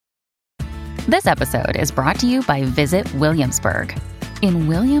This episode is brought to you by Visit Williamsburg. In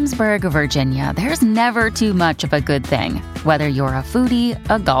Williamsburg, Virginia, there's never too much of a good thing. Whether you're a foodie,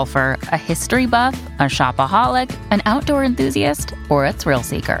 a golfer, a history buff, a shopaholic, an outdoor enthusiast, or a thrill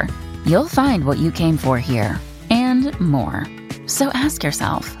seeker, you'll find what you came for here and more. So ask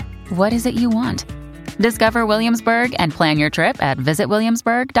yourself, what is it you want? Discover Williamsburg and plan your trip at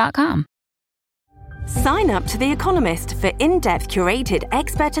visitwilliamsburg.com. Sign up to The Economist for in-depth curated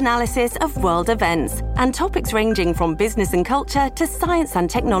expert analysis of world events and topics ranging from business and culture to science and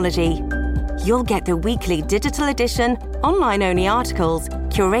technology. You'll get the weekly digital edition, online-only articles,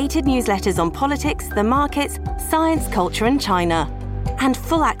 curated newsletters on politics, the markets, science, culture and China, and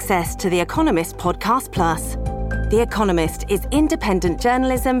full access to The Economist Podcast Plus. The Economist is independent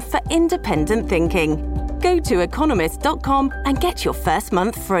journalism for independent thinking. Go to economist.com and get your first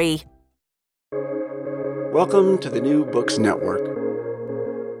month free. Welcome to the New Books Network.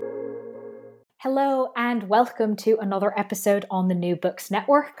 Hello and welcome to another episode on the New Books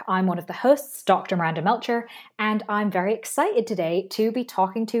Network. I'm one of the hosts, Dr. Miranda Melcher, and I'm very excited today to be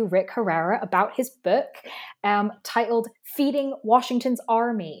talking to Rick Herrera about his book titled Feeding Washington's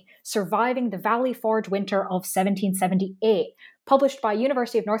Army, Surviving the Valley Forge Winter of 1778, published by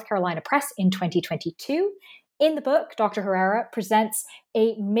University of North Carolina Press in 2022. In the book, Dr. Herrera presents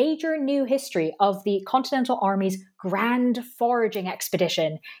a major new history of the Continental Army's grand foraging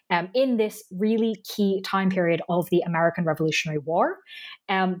expedition in this really key time period of the American Revolutionary War.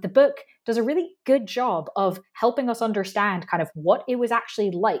 The book does a really good job of helping us understand kind of what it was actually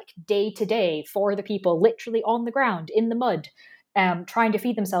like day to day for the people literally on the ground in the mud, trying to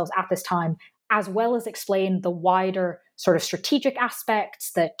feed themselves at this time, as well as explain the wider sort of strategic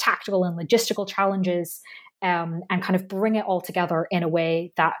aspects, the tactical and logistical challenges, and kind of bring it all together in a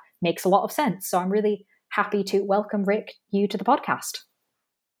way that makes a lot of sense. So I'm really happy to welcome you to the podcast.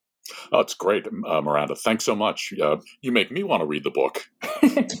 Oh, it's great, Miranda. Thanks so much. You make me want to read the book.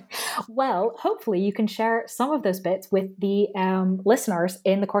 Well, hopefully you can share some of those bits with the listeners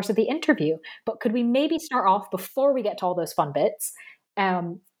in the course of the interview. But could we maybe start off, before we get to all those fun bits,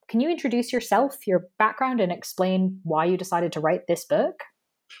 can you introduce yourself, your background, and explain why you decided to write this book?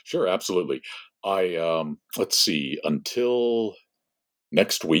 Sure, absolutely. Let's see, until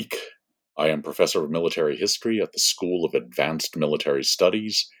next week, I am professor of military history at the School of Advanced Military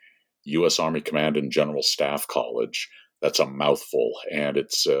Studies, U.S. Army Command and General Staff College. That's a mouthful, and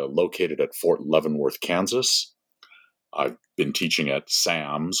it's located at Fort Leavenworth, Kansas. I've been teaching at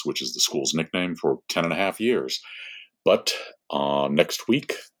SAMS, which is the school's nickname, for 10 and a half years. But next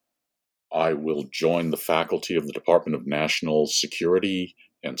week, I will join the faculty of the Department of National Security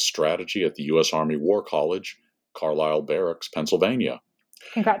and Strategy at the U.S. Army War College, Carlisle Barracks, Pennsylvania.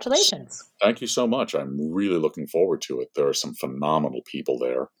 Congratulations. Thank you so much. I'm really looking forward to it. There are some phenomenal people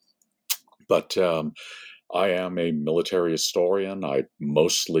there. But I am a military historian. I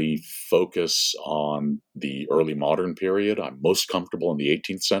mostly focus on the early modern period. I'm most comfortable in the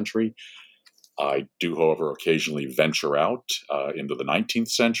 18th century. I do, however, occasionally venture out into the 19th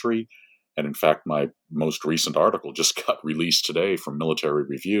century. And in fact, my most recent article just got released today from Military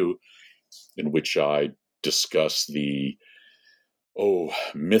Review, in which I discuss the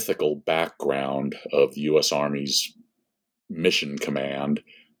mythical background of the U.S. Army's mission command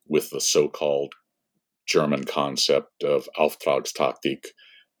with the so-called German concept of Auftragstaktik.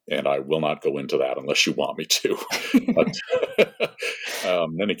 And I will not go into that unless you want me to. But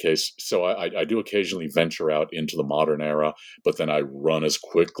in any case, so I do occasionally venture out into the modern era, but then I run as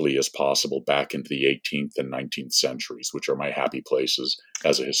quickly as possible back into the 18th and 19th centuries, which are my happy places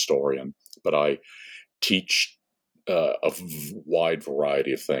as a historian. But I teach a wide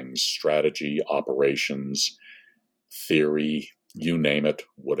variety of things: strategy, operations, theory, you name it,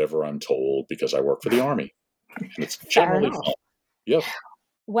 whatever I'm told, because I work for the Army. And it's generally fun. Yep.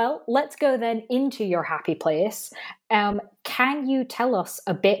 Well, let's go then into your happy place. Can you tell us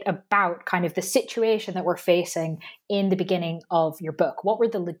a bit about kind of the situation that we're facing in the beginning of your book? What were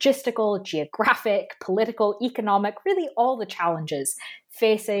the logistical, geographic, political, economic, really all the challenges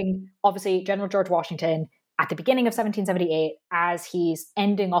facing, obviously, General George Washington at the beginning of 1778 as he's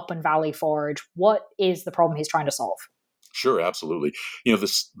ending up in Valley Forge? What is the problem he's trying to solve? Sure, absolutely.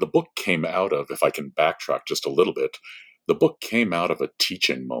 The book came out of, if I can backtrack just a little bit, the book came out of a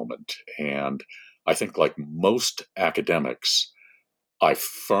teaching moment. And I think, like most academics, I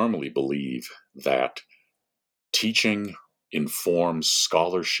firmly believe that teaching informs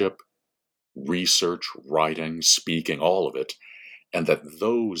scholarship, research, writing, speaking, all of it, and that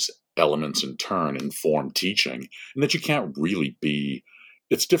those elements in turn inform teaching, and that you can't really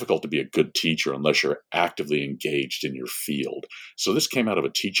it's difficult to be a good teacher unless you're actively engaged in your field. So this came out of a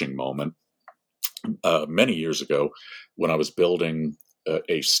teaching moment. many years ago when I was building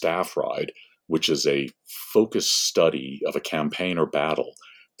a staff ride, which is a focused study of a campaign or battle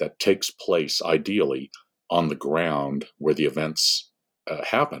that takes place ideally on the ground where the events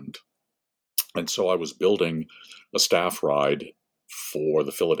happened. And so I was building a staff ride for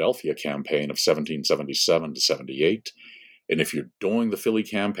the Philadelphia campaign of 1777 to 78. And if you're doing the Philly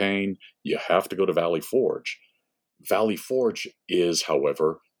campaign, you have to go to Valley Forge. Valley Forge is,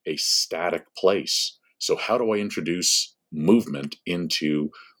 however, a static place. So how do I introduce movement into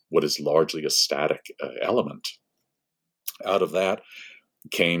what is largely a static element? Out of that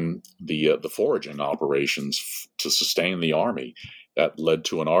came the foraging operations to sustain the army. That led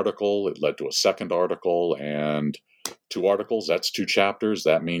to an article. It led to a second article, and 2 articles. That's 2 chapters.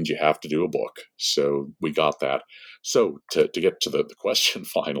 That means you have to do a book. So we got that. So to get to the question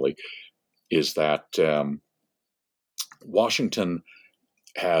finally, is that Washington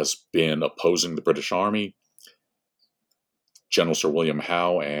has been opposing the British Army. General Sir William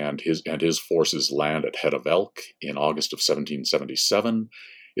Howe and his forces land at Head of Elk in August of 1777.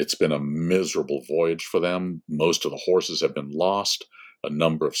 It's been a miserable voyage for them. Most of the horses have been lost. A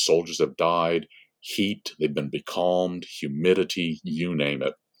number of soldiers have died. Heat, they've been becalmed, humidity, you name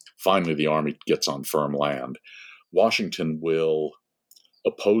it. Finally, the army gets on firm land. Washington will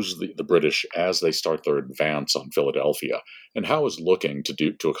oppose the British as they start their advance on Philadelphia. And Howe is looking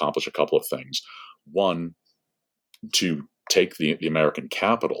to accomplish a couple of things. One, to take the American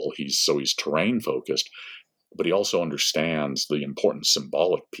capital. He's terrain focused, but he also understands the important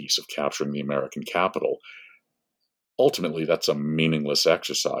symbolic piece of capturing the American capital. Ultimately, that's a meaningless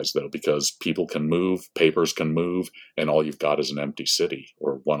exercise, though, because people can move, papers can move, and all you've got is an empty city,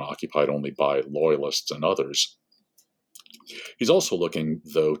 or one occupied only by loyalists and others. He's also looking,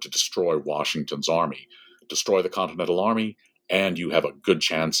 though, to destroy Washington's army, destroy the Continental Army, and you have a good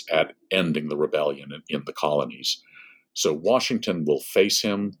chance at ending the rebellion in the colonies. So Washington will face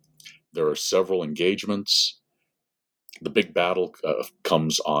him. There are several engagements. The big battle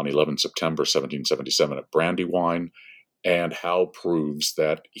comes on 11 September 1777 at Brandywine, and Howe proves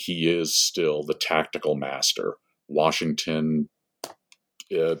that he is still the tactical master. Washington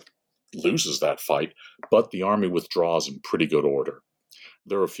loses that fight, but the army withdraws in pretty good order.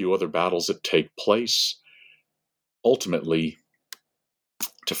 There are a few other battles that take place. Ultimately,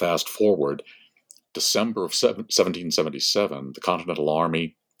 to fast forward, December of 1777, the Continental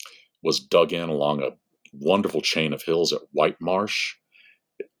Army was dug in along a wonderful chain of hills at White Marsh,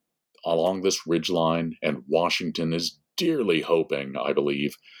 along this ridgeline, and Washington is dearly hoping, I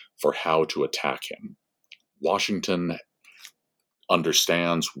believe, for Howe to attack him. Washington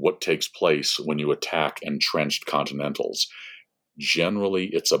understands what takes place when you attack entrenched Continentals. Generally,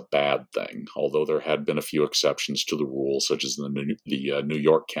 it's a bad thing, although there had been a few exceptions to the rule, such as the New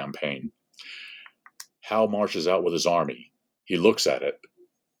York campaign. Howe marches out with his army. He looks at it,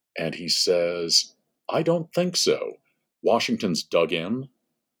 and he says, "I don't think so. Washington's dug in.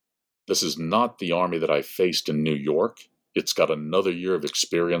 This is not the army that I faced in New York. It's got another year of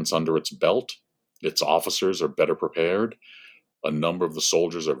experience under its belt. Its officers are better prepared. A number of the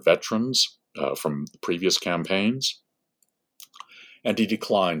soldiers are veterans from the previous campaigns." And he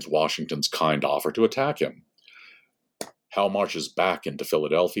declines Washington's kind offer to attack him. Howe marches back into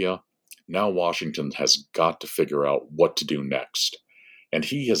Philadelphia. Now Washington has got to figure out what to do next. And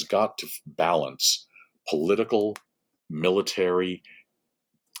he has got to balance political, military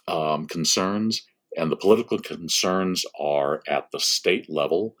concerns. And the political concerns are at the state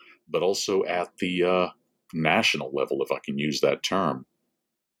level, but also at the national level, if I can use that term.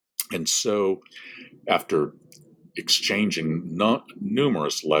 And so, after exchanging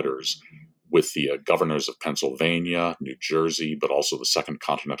numerous letters with the governors of Pennsylvania, New Jersey, but also the Second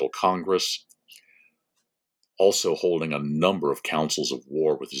Continental Congress, also holding a number of councils of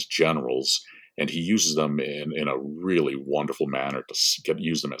war with his generals, and he uses them in a really wonderful manner to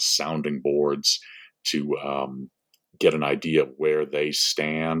use them as sounding boards to get an idea of where they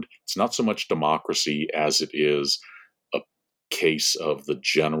stand. It's not so much democracy as it is a case of the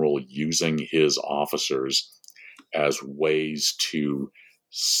general using his officers as ways to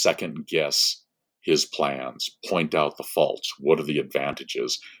second guess his plans, point out the faults. What are the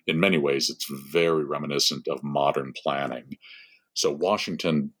advantages? In many ways, it's very reminiscent of modern planning. So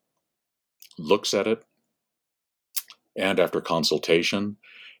Washington looks at it, and after consultation,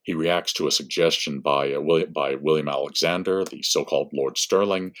 he reacts to a suggestion by William Alexander, the so-called Lord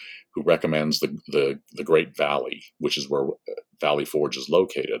Stirling, who recommends the Great Valley, which is where Valley Forge is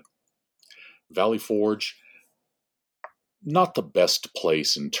located. Valley Forge, not the best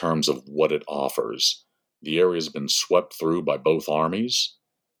place in terms of what it offers. The area has been swept through by both armies.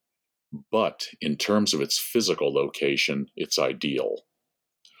 but in terms of its physical location, it's ideal.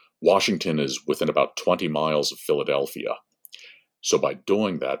 Washington is within about 20 miles of Philadelphia. So by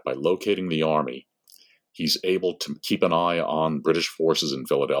doing that, by locating the army, he's able to keep an eye on British forces in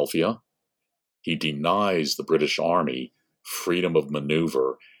Philadelphia. He denies the British Army freedom of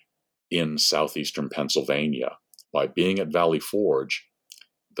maneuver in southeastern Pennsylvania. By being at Valley Forge,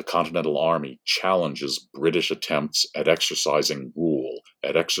 the Continental Army challenges British attempts at exercising rule,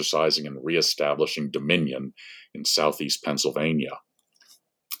 at exercising and reestablishing dominion in southeast Pennsylvania.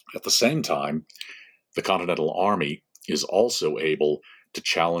 At the same time, the Continental Army is also able to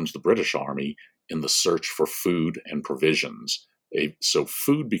challenge the British Army in the search for food and provisions. So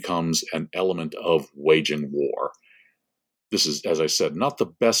food becomes an element of waging war. This is, as I said, not the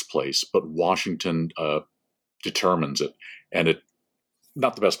best place, but Washington determines it. And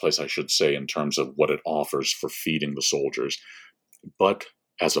not the best place, I should say, in terms of what it offers for feeding the soldiers, but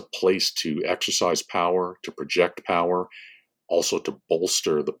as a place to exercise power, to project power, also to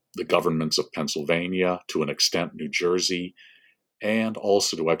bolster the governments of Pennsylvania, to an extent New Jersey, and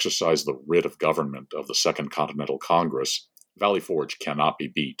also to exercise the writ of government of the Second Continental Congress. Valley Forge cannot be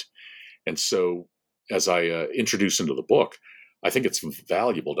beat. And so, as I introduce into the book, I think it's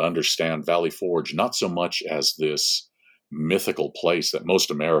valuable to understand Valley Forge not so much as this mythical place that most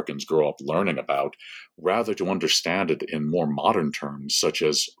Americans grow up learning about, rather to understand it in more modern terms, such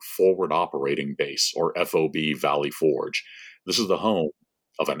as Forward Operating Base, or FOB Valley Forge. This is the home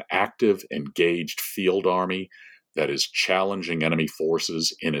of an active, engaged field army that is challenging enemy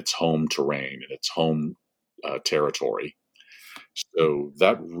forces in its home terrain, in its home territory. So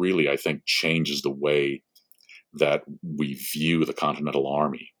that really, I think, changes the way that we view the Continental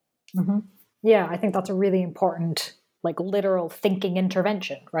Army. Mm-hmm. Yeah, I think that's a really important, literal thinking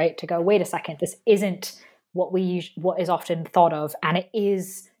intervention, right? To go, wait a second, this isn't what is often thought of, and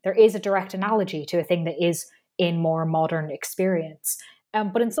there is a direct analogy to a thing that is in more modern experience.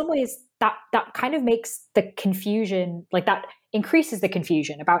 But in some ways, that kind of makes the confusion, that increases the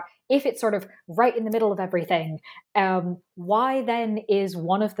confusion about if it's sort of right in the middle of everything. Why then is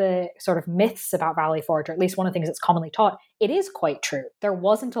one of the sort of myths about Valley Forge, or at least one of the things that's commonly taught, it is quite true. There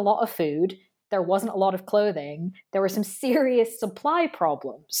wasn't a lot of food. There wasn't a lot of clothing. There were some serious supply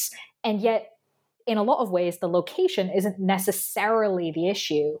problems. And yet, in a lot of ways, the location isn't necessarily the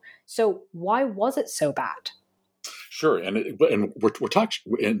issue. So why was it so bad? Sure, and we're talking,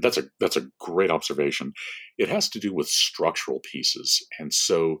 and that's a great observation. It has to do with structural pieces, and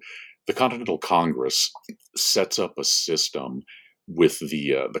so the Continental Congress sets up a system with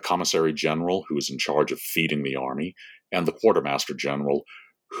the Commissary General, who is in charge of feeding the army, and the Quartermaster General,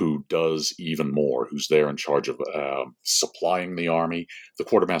 who does even more, who's there in charge of supplying the army. The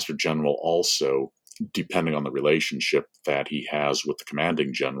Quartermaster General also, depending on the relationship that he has with the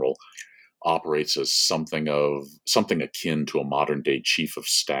Commanding General, operates as something akin to a modern-day chief of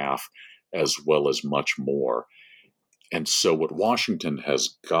staff, as well as much more. And so what Washington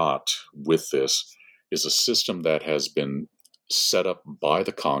has got with this is a system that has been set up by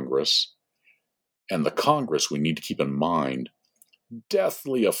the Congress, and the Congress, we need to keep in mind,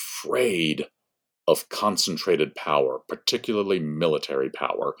 deathly afraid of concentrated power, particularly military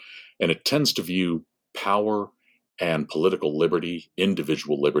power, and it tends to view power and political liberty,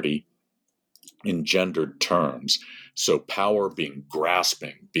 individual liberty, in gendered terms. So power being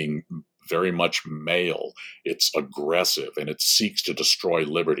grasping, being very much male, it's aggressive, and it seeks to destroy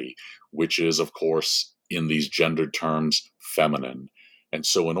liberty, which is, of course, in these gendered terms, feminine. And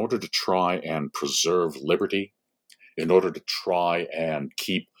so in order to try and preserve liberty, in order to try and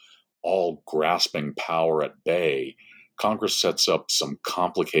keep all grasping power at bay, Congress sets up some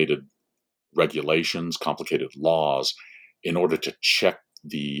complicated regulations, complicated laws, in order to check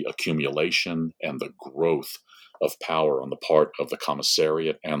the accumulation and the growth of power on the part of the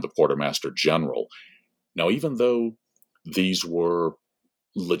Commissariat and the Quartermaster General. Now, even though these were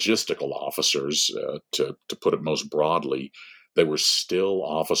logistical officers, to put it most broadly, they were still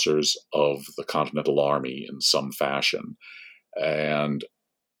officers of the Continental Army in some fashion. And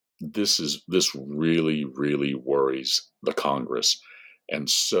this really, really worries the Congress. And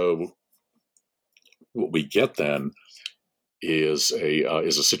so what we get then is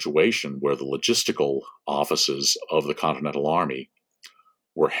a situation where the logistical offices of the Continental Army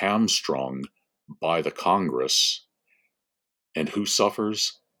were hamstrung by the Congress. And who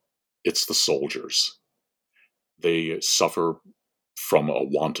suffers? It's the soldiers. They suffer from a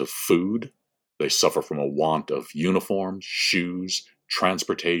want of food. They suffer from a want of uniforms, shoes,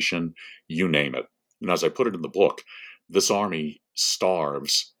 transportation, you name it. And as I put it in the book, this army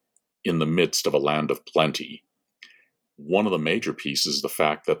starves in the midst of a land of plenty. one of the major pieces is the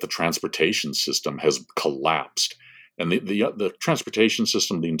fact that the transportation system has collapsed. And the transportation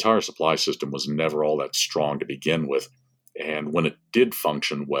system, the entire supply system, was never all that strong to begin with. And when it did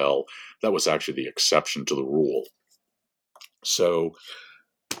function well, that was actually the exception to the rule. So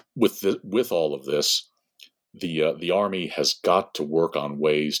with all of this, the Army has got to work on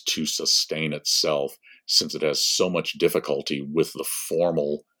ways to sustain itself, since it has so much difficulty with the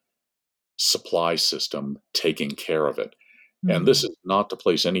formal supply system taking care of it. Mm-hmm. And this is not to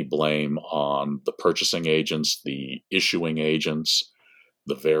place any blame on the purchasing agents, the issuing agents,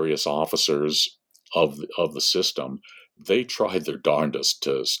 the various officers of the system. They tried their darndest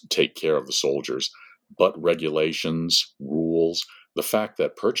to take care of the soldiers, but regulations, rules, the fact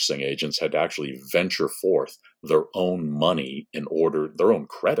that purchasing agents had to actually venture forth their own money their own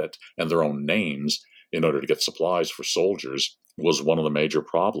credit and their own names in order to get supplies for soldiers was one of the major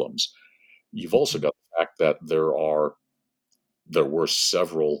problems. You've also got the fact that there were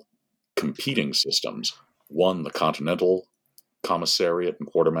several competing systems. One, the Continental Commissariat and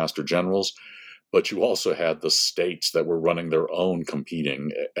Quartermaster Generals, but you also had the states that were running their own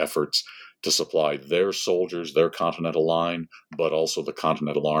competing efforts to supply their soldiers, their Continental line, but also the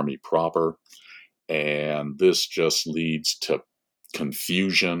Continental Army proper. And this just leads to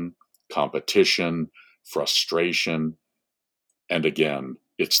confusion, competition, frustration. And again,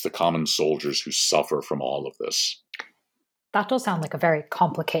 it's the common soldiers who suffer from all of this. That does sound like a very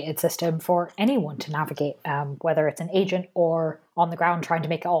complicated system for anyone to navigate, whether it's an agent or on the ground trying to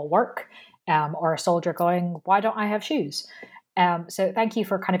make it all work, or a soldier going, why don't I have shoes? So thank you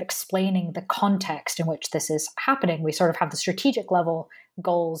for kind of explaining the context in which this is happening. We sort of have the strategic level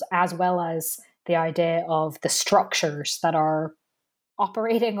goals as well as the idea of the structures that are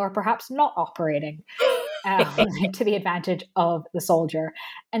operating or perhaps not operating to the advantage of the soldier.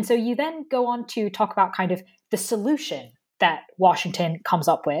 And so you then go on to talk about kind of the solution that Washington comes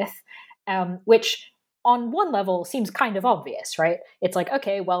up with, which on one level seems kind of obvious, right? It's like,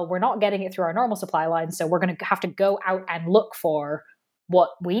 okay, well, we're not getting it through our normal supply lines, so we're going to have to go out and look for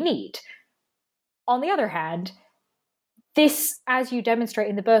what we need. On the other hand, this, as you demonstrate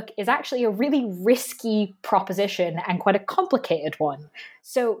in the book, is actually a really risky proposition and quite a complicated one.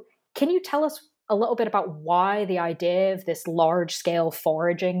 So can you tell us a little bit about why the idea of this large-scale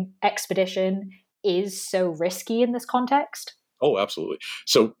foraging expedition is so risky in this context? Oh, absolutely.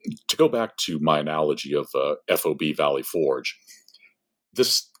 So to go back to my analogy of FOB Valley Forge,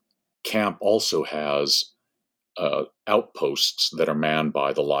 this camp also has outposts that are manned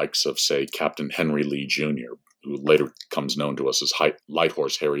by the likes of, say, Captain Henry Lee Jr., who later comes known to us as Light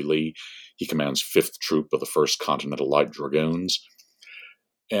Horse Harry Lee. He commands 5th Troop of the 1st Continental Light Dragoons.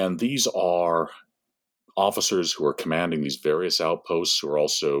 And these are officers who are commanding these various outposts, who are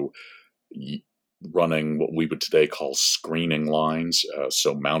also running what we would today call screening lines,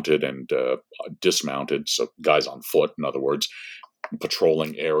 so mounted and dismounted, so guys on foot, in other words,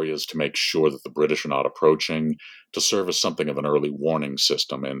 patrolling areas to make sure that the British are not approaching, to serve as something of an early warning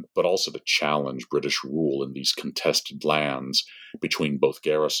system, but also to challenge British rule in these contested lands between both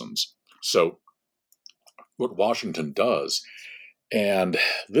garrisons. So what Washington does, and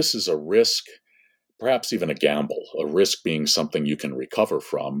this is a risk, perhaps even a gamble, a risk being something you can recover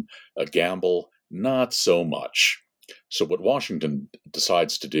from, a gamble not so much. So what Washington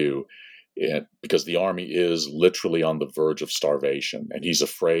decides to do, because the Army is literally on the verge of starvation, and he's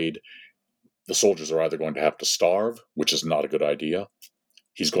afraid the soldiers are either going to have to starve, which is not a good idea.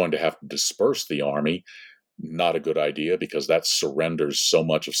 He's going to have to disperse the Army, not a good idea, because that surrenders so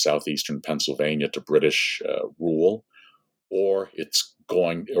much of southeastern Pennsylvania to British rule, or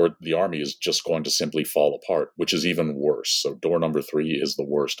the Army is just going to simply fall apart, which is even worse. So door number 3 is the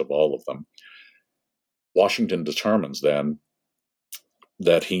worst of all of them. Washington determines then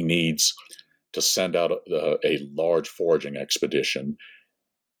that he needs to send out a large foraging expedition.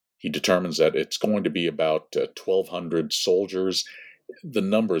 He determines that it's going to be about 1,200 soldiers. The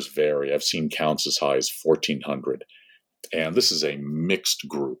numbers vary. I've seen counts as high as 1,400. And this is a mixed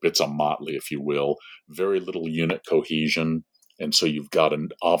group. It's a motley, if you will. Very little unit cohesion. And so you've got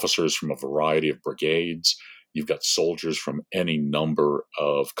officers from a variety of brigades. You've got soldiers from any number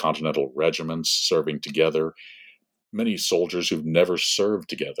of Continental regiments serving together. Many soldiers who've never served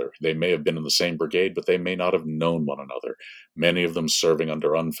together. They may have been in the same brigade, but they may not have known one another. Many of them serving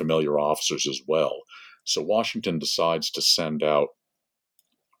under unfamiliar officers as well. So Washington decides to send out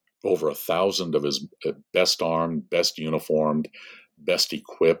over 1,000 of his best armed, best uniformed, best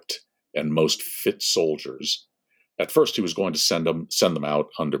equipped, and most fit soldiers. At first, he was going to send them out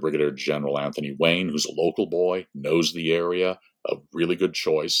under Brigadier General Anthony Wayne, who's a local boy, knows the area, a really good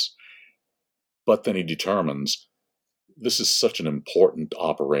choice. But then he determines this is such an important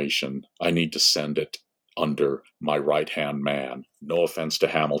operation. I need to send it under my right-hand man. No offense to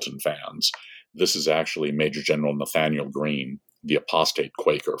Hamilton fans. This is actually Major General Nathaniel Greene, the apostate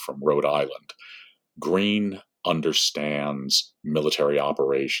Quaker from Rhode Island. Greene understands military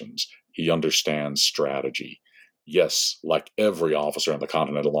operations. He understands strategy. Yes, like every officer in the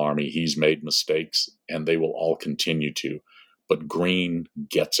Continental Army, he's made mistakes, and they will all continue to. But Greene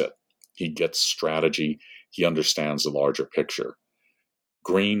gets it. He gets strategy. He understands the larger picture.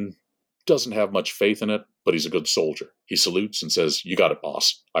 Greene doesn't have much faith in it, but he's a good soldier. He salutes and says, "You got it,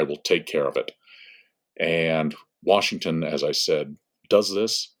 boss. I will take care of it." And Washington, as I said, does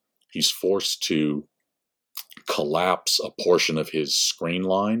this. He's forced to collapse a portion of his screen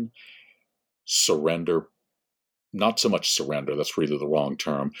line, surrender, not so much surrender, that's really the wrong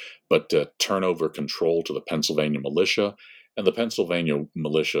term, but turn over control to the Pennsylvania militia. And the Pennsylvania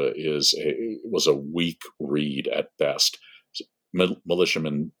militia was a weak reed at best.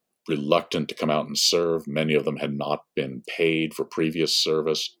 Militiamen reluctant to come out and serve. Many of them had not been paid for previous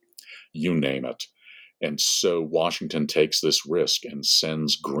service. You name it. And so Washington takes this risk and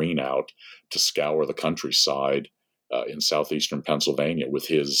sends Greene out to scour the countryside in southeastern Pennsylvania with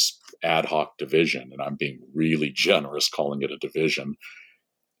his ad hoc division. And I'm being really generous calling it a division.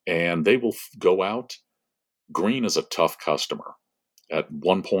 And they will go out. Greene is a tough customer. At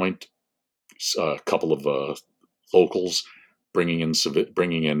one point, a couple of locals bringing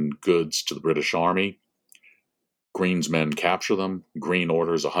in goods to the British Army. Greene's men capture them. Greene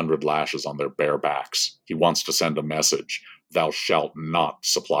orders 100 lashes on their bare backs. He wants to send a message: "Thou shalt not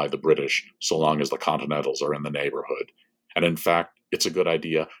supply the British so long as the Continentals are in the neighborhood." And in fact, it's a good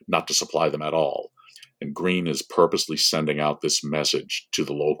idea not to supply them at all. And Greene is purposely sending out this message to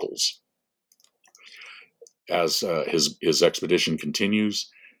the locals. As his expedition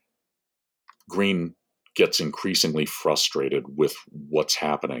continues, Greene gets increasingly frustrated with what's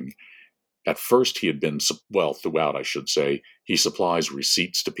happening. At first, he had been, throughout, I should say, he supplies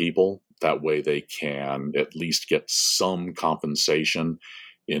receipts to people. That way they can at least get some compensation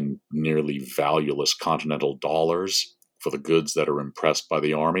in nearly valueless continental dollars for the goods that are impressed by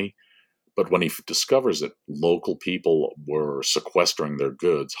the army. But when he discovers that local people were sequestering their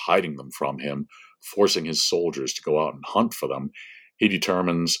goods, hiding them from him, forcing his soldiers to go out and hunt for them, he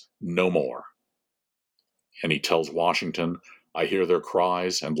determines no more. And he tells Washington, "I hear their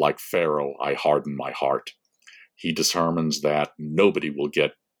cries, and like Pharaoh, I harden my heart." He determines that nobody will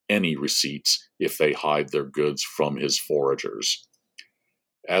get any receipts if they hide their goods from his foragers.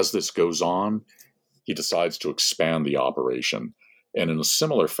 As this goes on, he decides to expand the operation. And in a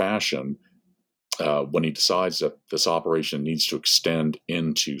similar fashion, when he decides that this operation needs to extend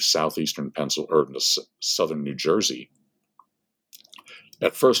into southeastern Pennsylvania, or into southern New Jersey,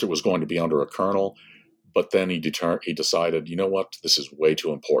 at first it was going to be under a colonel, but then he decided, you know what, this is way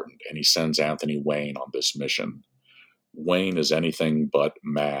too important, and he sends Anthony Wayne on this mission. Wayne is anything but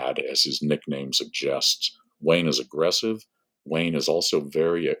mad, as his nickname suggests. Wayne is aggressive. Wayne is also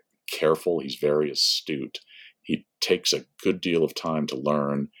very careful. He's very astute. He takes a good deal of time to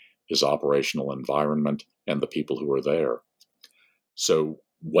learn his operational environment and the people who are there. So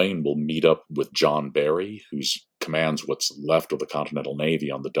Wayne will meet up with John Barry, who commands what's left of the Continental Navy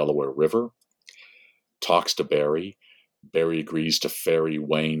on the Delaware River, talks to Barry. Barry agrees to ferry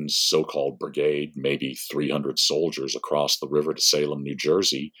Wayne's so-called brigade, maybe 300 soldiers, across the river to Salem, New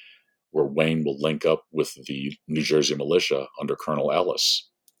Jersey, where Wayne will link up with the New Jersey militia under Colonel Ellis.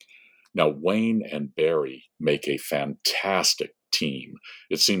 Now, Wayne and Barry make a fantastic team.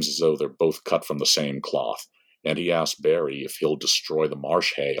 It seems as though they're both cut from the same cloth. And he asks Barry if he'll destroy the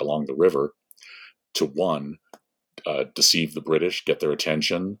marsh hay along the river to, one, deceive the British, get their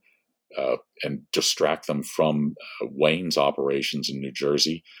attention, and distract them from Wayne's operations in New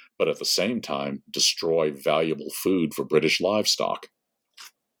Jersey, but at the same time destroy valuable food for British livestock.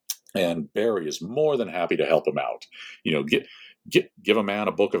 And Barry is more than happy to help him out. You know, give a man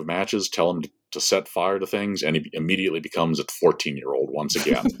a book of matches, tell him to set fire to things, and he immediately becomes a 14-year-old once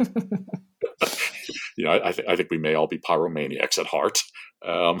again. You know, I think we may all be pyromaniacs at heart.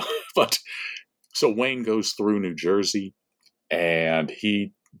 But so Wayne goes through New Jersey, and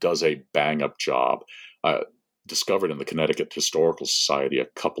he does a bang-up job. Discovered in the Connecticut Historical Society a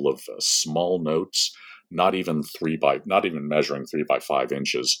couple of small notes, not even measuring 3 by 5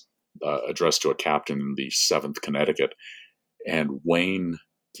 inches, addressed to a captain in the 7th Connecticut. And Wayne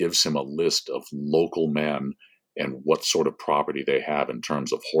gives him a list of local men and what sort of property they have in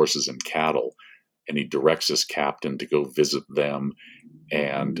terms of horses and cattle. And he directs his captain to go visit them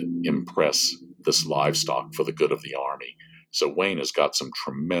and impress this livestock for the good of the army. So Wayne has got some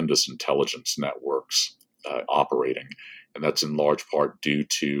tremendous intelligence networks. operating. And that's in large part due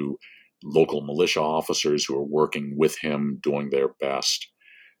to local militia officers who are working with him, doing their best.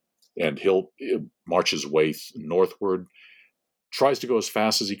 And he'll march his way northward, tries to go as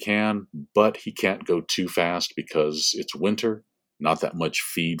fast as he can, but he can't go too fast because it's winter, not that much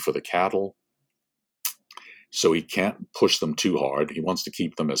feed for the cattle. So he can't push them too hard. He wants to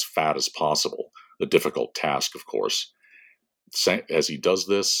keep them as fat as possible. A difficult task, of course. As he does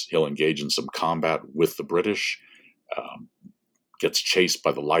this, he'll engage in some combat with the British, gets chased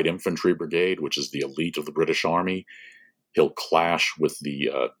by the Light Infantry Brigade, which is the elite of the British Army. He'll clash with the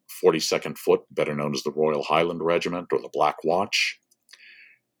 42nd Foot, better known as the Royal Highland Regiment or the Black Watch.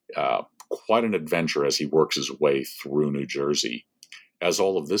 Quite an adventure as he works his way through New Jersey. As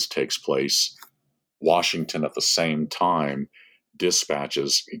all of this takes place, Washington at the same time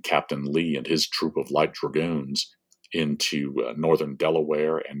dispatches Captain Lee and his troop of light dragoons into northern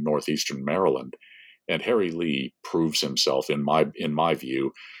Delaware and northeastern Maryland. And Harry Lee proves himself, in my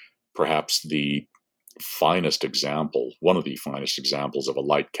view, perhaps the finest example, one of the finest examples of a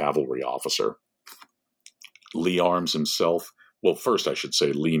light cavalry officer. Lee arms himself. Well, first I should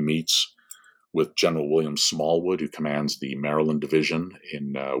say Lee meets with General William Smallwood, who commands the Maryland Division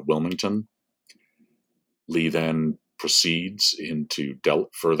in Wilmington. Lee then proceeds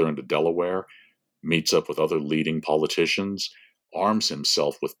further into Delaware, meets up with other leading politicians, arms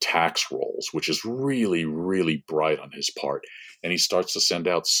himself with tax rolls, which is really, really bright on his part. And he starts to send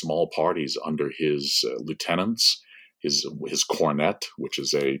out small parties under his lieutenants, his cornet, which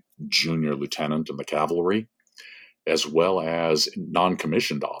is a junior lieutenant in the cavalry, as well as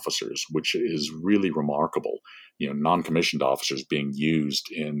non-commissioned officers, which is really remarkable. Non-commissioned officers being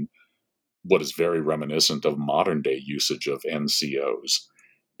used in what is very reminiscent of modern day usage of NCOs.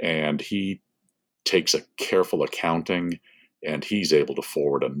 And he takes a careful accounting, and he's able to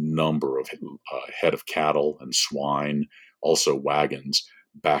forward a number of head of cattle and swine, also wagons,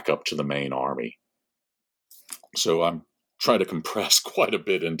 back up to the main army. So I'm trying to compress quite a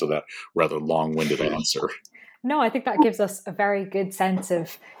bit into that rather long-winded answer. No, I think that gives us a very good sense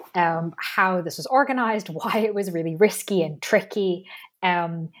of how this was organized, why it was really risky and tricky,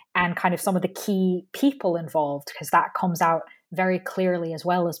 and kind of some of the key people involved, because that comes out very clearly as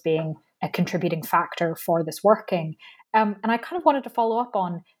well as being a contributing factor for this working. And I kind of wanted to follow up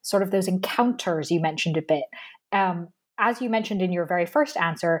on sort of those encounters you mentioned a bit. As you mentioned in your very first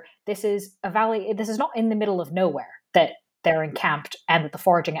answer, this is a valley, this is not in the middle of nowhere that they're encamped and that the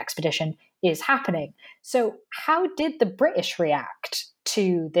foraging expedition is happening. So how did the British react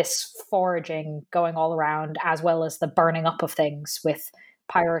to this foraging going all around, as well as the burning up of things with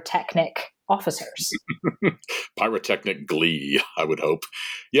pyrotechnic officers? Pyrotechnic glee, I would hope.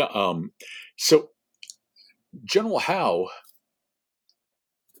 Yeah. So General Howe,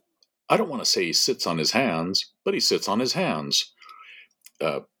 I don't want to say he sits on his hands, but he sits on his hands.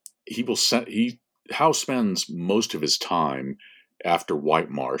 Howe spends most of his time after White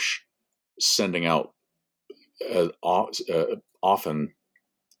Marsh sending out often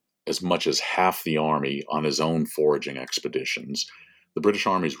as much as half the army on his own foraging expeditions. The British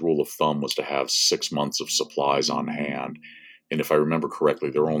Army's rule of thumb was to have 6 months of supplies on hand. And if I remember correctly,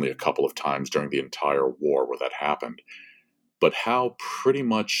 there were only a couple of times during the entire war where that happened. But Howe pretty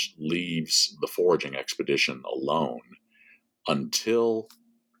much leaves the foraging expedition alone until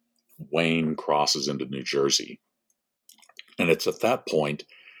Wayne crosses into New Jersey. And it's at that point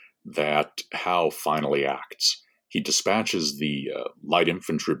that Howe finally acts. He dispatches the Light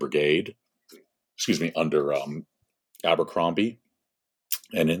Infantry Brigade, under Abercrombie.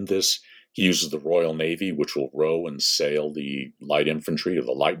 And in this, he uses the Royal Navy, which will row and sail the light infantry, or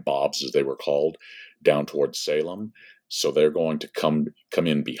the light bobs as they were called, down towards Salem. So they're going to come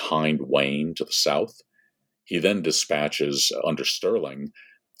in behind Wayne to the south. He then dispatches under Sterling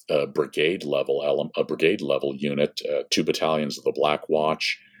a brigade level unit, 2 battalions of the Black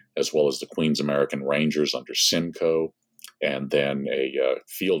Watch, as well as the Queen's American Rangers under Simcoe, and then a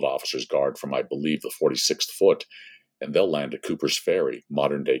field officer's guard from, I believe, the 46th Foot. And they'll land at Cooper's Ferry,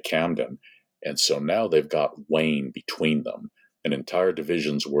 modern-day Camden. And so now they've got Wayne between them, an entire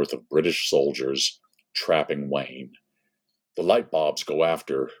division's worth of British soldiers trapping Wayne. The light bobs go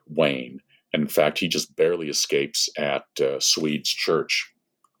after Wayne, and in fact, he just barely escapes at Swedes Church,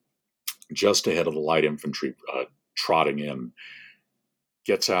 just ahead of the light infantry trotting in.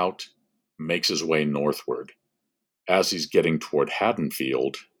 Gets out, makes his way northward. As he's getting toward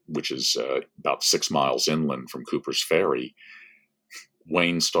Haddonfield, which is about 6 miles inland from Cooper's Ferry,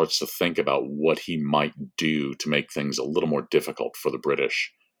 Wayne starts to think about what he might do to make things a little more difficult for the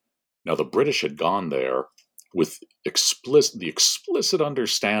British. Now, the British had gone there with the explicit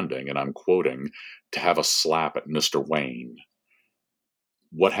understanding, and I'm quoting, to have a slap at Mr. Wayne.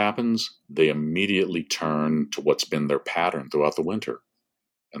 What happens? They immediately turn to what's been their pattern throughout the winter,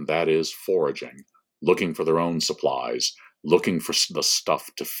 and that is foraging, looking for their own supplies, looking for the stuff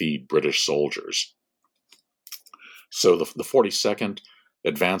to feed British soldiers. So the 42nd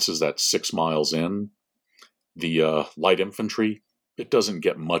advances that 6 miles in. The light infantry, it doesn't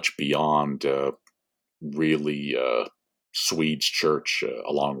get much beyond Swedes Church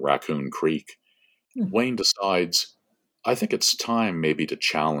along Raccoon Creek. Wayne decides, I think it's time maybe to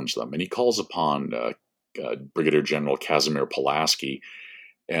challenge them, and he calls upon Brigadier General Casimir Pulaski.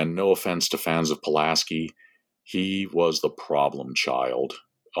 And no offense to fans of Pulaski, he was the problem child,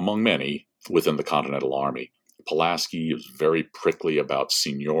 among many, within the Continental Army. Pulaski is very prickly about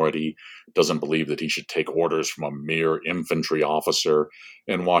seniority, doesn't believe that he should take orders from a mere infantry officer,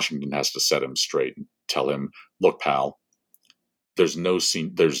 and Washington has to set him straight and tell him, look, pal, there's no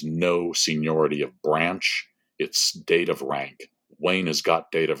seniority of branch, it's date of rank. Wayne has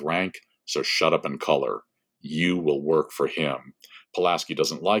got date of rank, so shut up and color. You will work for him. Pulaski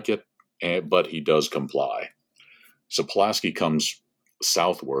doesn't like it, but he does comply. So Pulaski comes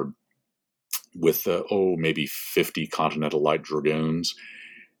southward with, maybe 50 Continental Light Dragoons,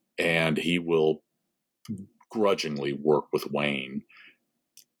 and he will grudgingly work with Wayne.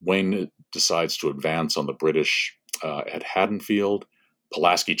 Wayne decides to advance on the British at Haddonfield.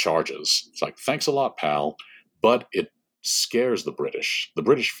 Pulaski charges. It's like, thanks a lot, pal, but it scares the British. The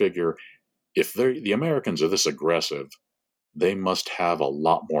British figure, if the Americans are this aggressive, they must have a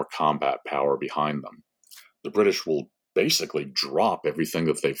lot more combat power behind them. The British will basically drop everything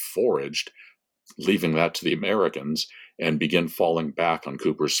that they've foraged, leaving that to the Americans, and begin falling back on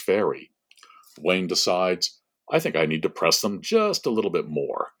Cooper's Ferry. Wayne decides, I think I need to press them just a little bit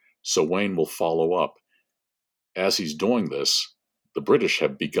more. So Wayne will follow up. As he's doing this, the British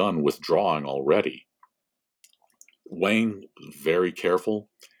have begun withdrawing already. Wayne, very careful,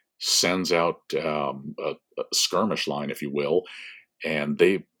 sends out a skirmish line, if you will, and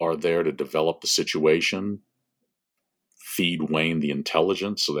they are there to develop the situation, feed Wayne the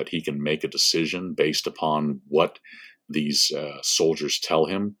intelligence so that he can make a decision based upon what these soldiers tell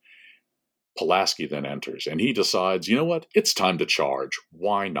him. Pulaski then enters, and he decides, you know what, it's time to charge.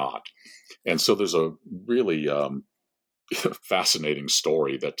 Why not? And so there's a really fascinating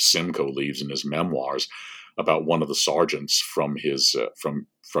story that Simcoe leaves in his memoirs about one of the sergeants from his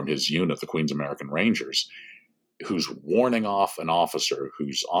unit, the Queen's American Rangers, who's warning off an officer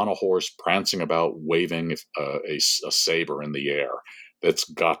who's on a horse, prancing about, waving a saber in the air. That's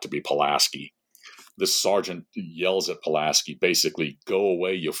got to be Pulaski. This sergeant yells at Pulaski, basically, go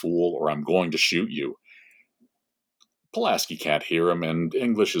away, you fool, or I'm going to shoot you. Pulaski can't hear him, and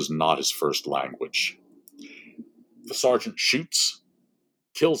English is not his first language. The sergeant shoots,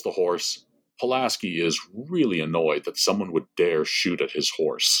 kills the horse. Pulaski is really annoyed that someone would dare shoot at his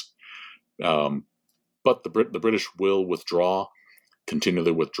horse. But the British will withdraw, continue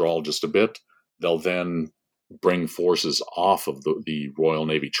their withdrawal just a bit. They'll then bring forces off of the Royal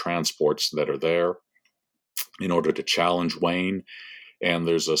Navy transports that are there in order to challenge Wayne. And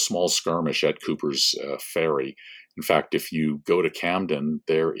there's a small skirmish at Cooper's Ferry. In fact, if you go to Camden,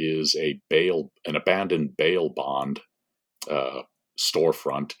 there is an abandoned bail bond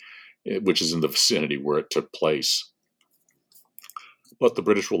storefront, which is in the vicinity where it took place. But the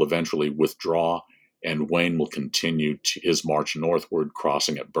British will eventually withdraw, and Wayne will continue his march northward,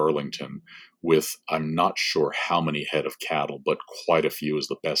 crossing at Burlington with, I'm not sure how many head of cattle, but quite a few is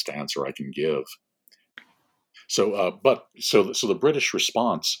the best answer I can give. So the British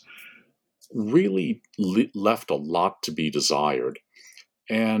response really left a lot to be desired.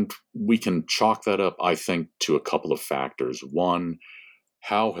 And we can chalk that up, I think, to a couple of factors. One,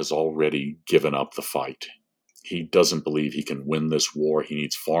 Howe has already given up the fight. He doesn't believe he can win this war. He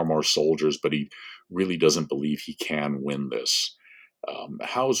needs far more soldiers, but he really doesn't believe he can win this.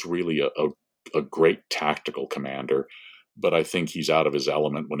 Howe's really a great tactical commander, but I think he's out of his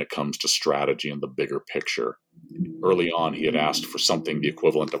element when it comes to strategy and the bigger picture. Early on, he had asked for something the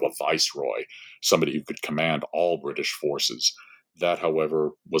equivalent of a viceroy, somebody who could command all British forces. That,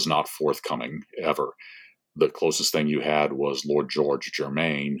 however, was not forthcoming ever. The closest thing you had was Lord George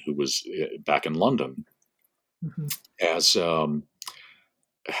Germain, who was back in London. Mm-hmm. As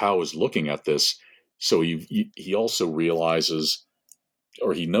Howe is looking at this, so he also realizes,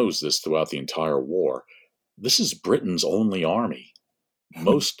 or he knows this throughout the entire war, this is Britain's only army.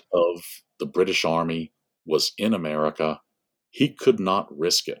 Most of the British army was in America. He could not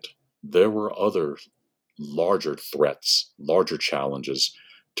risk it. There were other larger threats, larger challenges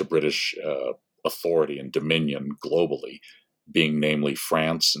to British authority and dominion globally, being namely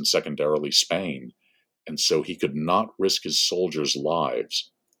France and secondarily Spain. And so he could not risk his soldiers'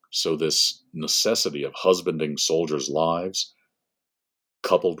 lives. So this necessity of husbanding soldiers' lives,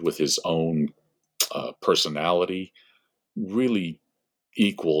 coupled with his own personality, really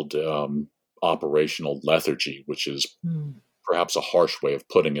equaled operational lethargy, which is perhaps a harsh way of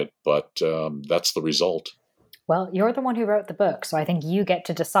putting it, but that's the result. Well, you're the one who wrote the book, so I think you get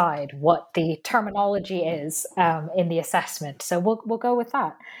to decide what the terminology is in the assessment. So we'll go with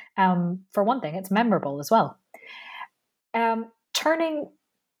that. For one thing, it's memorable as well. Turning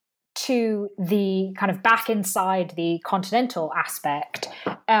to the kind of back inside the continental aspect,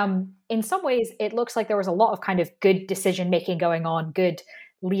 in some ways, it looks like there was a lot of kind of good decision making going on, good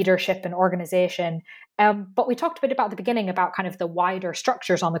leadership and organization. But we talked a bit about at the beginning about kind of the wider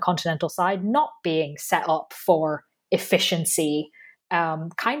structures on the continental side not being set up for efficiency,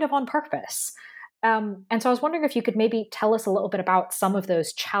 kind of on purpose. And so I was wondering if you could maybe tell us a little bit about some of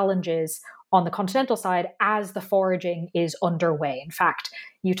those challenges on the continental side as the foraging is underway. In fact,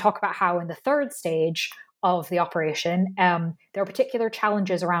 you talk about how in the third stage of the operation, there are particular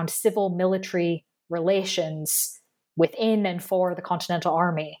challenges around civil-military relations within and for the Continental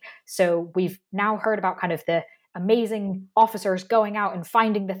Army. So we've now heard about kind of the amazing officers going out and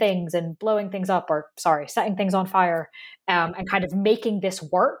finding the things and blowing things up, setting things on fire, and kind of making this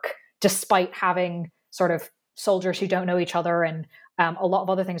work despite having sort of soldiers who don't know each other and a lot of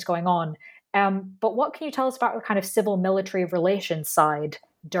other things going on. But what can you tell us about the kind of civil-military relations side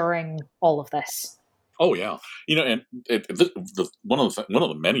during all of this? Oh yeah, and one of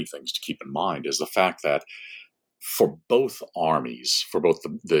the many things to keep in mind is the fact that for both armies, for both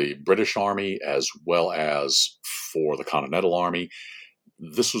the British Army as well as for the Continental Army,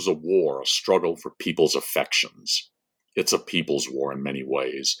 this was a war, a struggle for people's affections. It's a people's war in many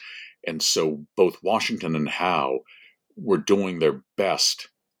ways. And so both Washington and Howe were doing their best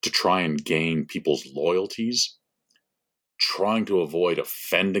to try and gain people's loyalties, trying to avoid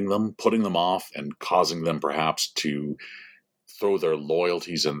offending them, putting them off, and causing them perhaps to throw their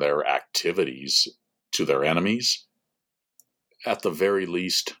loyalties and their activities to their enemies. At the very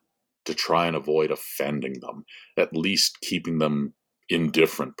least, to try and avoid offending them, at least keeping them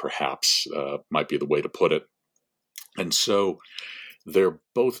indifferent, perhaps, might be the way to put it. And so they're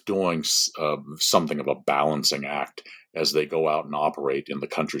both doing something of a balancing act as they go out and operate in the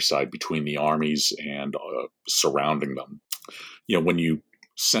countryside between the armies and surrounding them. When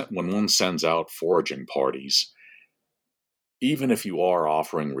one sends out foraging parties, even if you are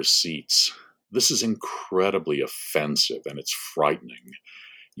offering receipts, this is incredibly offensive and it's frightening.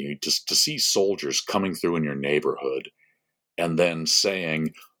 Just to see soldiers coming through in your neighborhood and then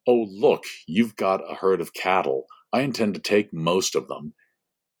saying, "Oh, look, you've got a herd of cattle. I intend to take most of them.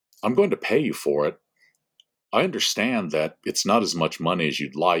 I'm going to pay you for it. I understand that it's not as much money as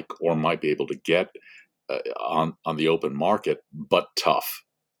you'd like or might be able to get on the open market, but tough."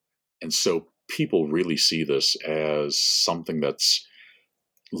 And so people really see this as something that's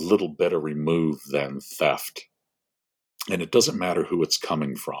little better removed than theft. And it doesn't matter who it's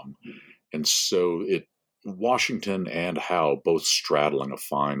coming from. And so Washington and Howe both straddling a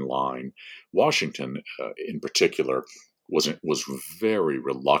fine line. Washington, in particular, was very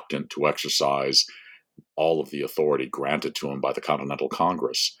reluctant to exercise all of the authority granted to him by the Continental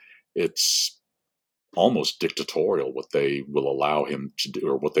Congress. It's almost dictatorial what they will allow him to do,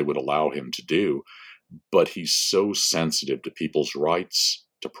 or what they would allow him to do. But he's so sensitive to people's rights,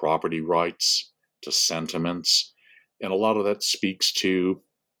 to property rights, to sentiments. And a lot of that speaks to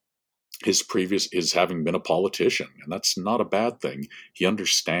his having been a politician. And that's not a bad thing. He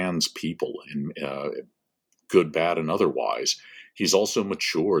understands people, in good, bad, and otherwise. He's also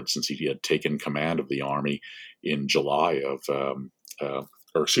matured since he had taken command of the army in June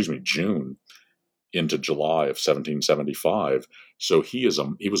into July of 1775. So he was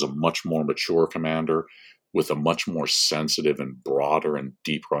a much more mature commander with a much more sensitive and broader and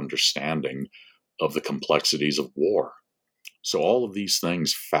deeper understanding of the complexities of war. So all of these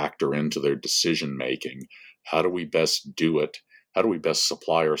things factor into their decision making. How do we best do it? How do we best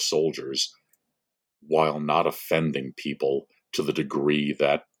supply our soldiers while not offending people to the degree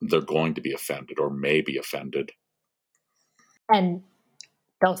that they're going to be offended or may be offended? And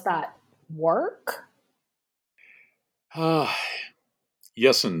does that work?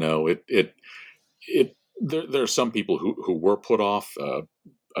 Yes and no. There are some people who were put off.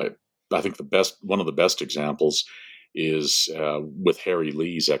 I think one of the best examples is with Harry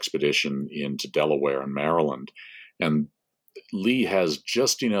Lee's expedition into Delaware and Maryland. And Lee has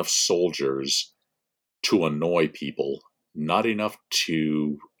just enough soldiers to annoy people, not enough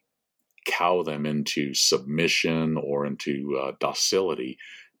to cow them into submission or into docility,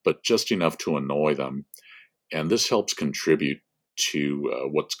 but just enough to annoy them. And this helps contribute to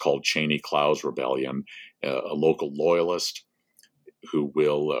what's called Cheney-Clowes Rebellion, a local loyalist who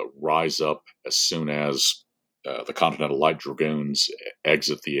will rise up as soon as the Continental Light Dragoons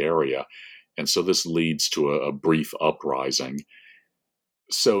exit the area. And so this leads to a brief uprising.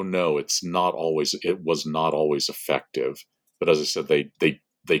 So no, it was not always effective. But as I said,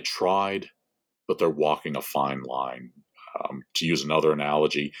 they tried, but they're walking a fine line. To use another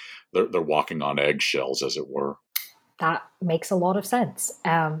analogy, they're walking on eggshells, as it were. That makes a lot of sense.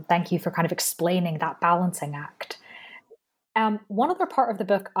 Thank you for kind of explaining that balancing act. One other part of the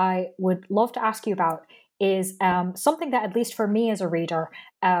book I would love to ask you about is something that, at least for me as a reader,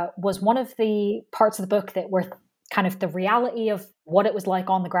 was one of the parts of the book that were kind of the reality of what it was like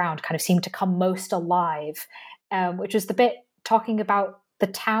on the ground kind of seemed to come most alive, which was the bit talking about the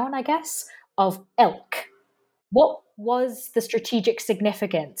town, I guess, of Elk. What was the strategic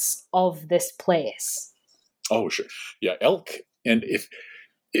significance of this place? Oh, sure. Yeah, Elk. And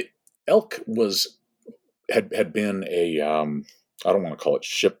Elk had been a, I don't want to call it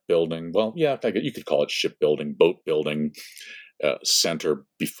shipbuilding. Well, yeah, you could call it shipbuilding, boat building center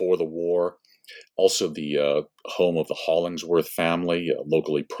before the war. Also the home of the Hollingsworth family,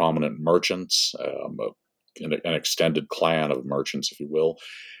 locally prominent merchants, an extended clan of merchants, if you will.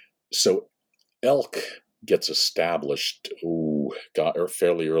 So Elk gets established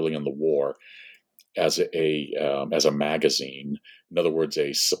fairly early in the war as a magazine. In other words,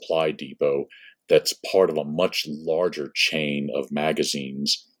 a supply depot that's part of a much larger chain of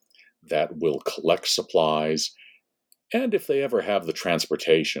magazines that will collect supplies. And if they ever have the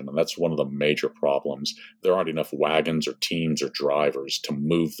transportation, and that's one of the major problems, there aren't enough wagons or teams or drivers to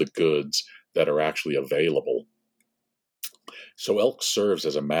move the goods that are actually available. So Elk serves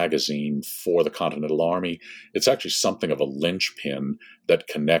as a magazine for the Continental Army. It's actually something of a linchpin that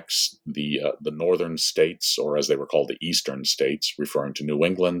connects the northern states, or as they were called, the eastern states, referring to New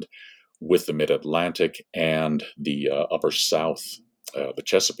England, with the mid-Atlantic and the upper south, the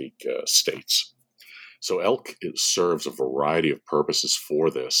Chesapeake states. So Elk serves a variety of purposes for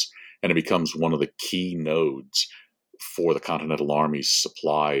this, and it becomes one of the key nodes for the Continental Army's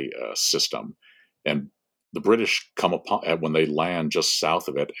supply system. And the British come upon, when they land just south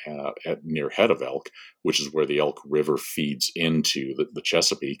of it, near Head of Elk, which is where the Elk River feeds into the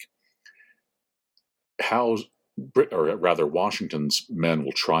Chesapeake. Washington's men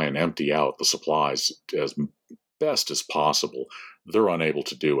will try and empty out the supplies as best as possible. They're unable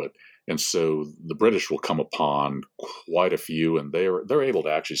to do it. And so the British will come upon quite a few, and they're able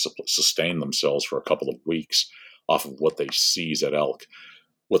to actually sustain themselves for a couple of weeks off of what they seize at Elk.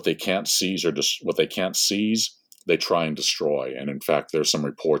 What they can't seize, they try and destroy. And in fact, there's some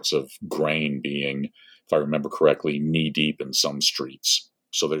reports of grain being, if I remember correctly, knee-deep in some streets.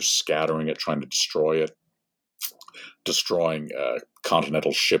 So they're scattering it, trying to destroy it, destroying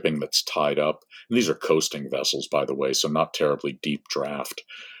continental shipping that's tied up. And these are coasting vessels, by the way, so not terribly deep draft.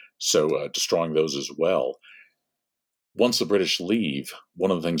 So destroying those as well. Once the British leave,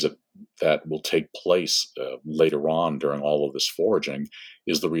 one of the things that will take place later on during all of this foraging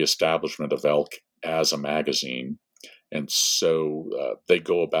is the reestablishment of Elk as a magazine. And so the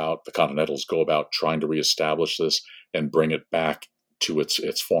Continentals go about trying to reestablish this and bring it back to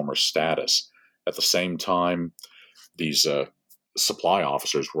its former status. At the same time, these supply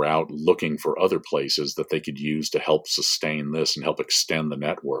officers were out looking for other places that they could use to help sustain this and help extend the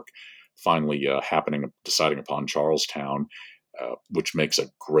network. Finally deciding upon Charlestown, which makes a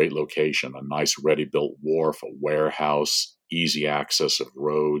great location, a nice ready-built wharf, a warehouse, easy access of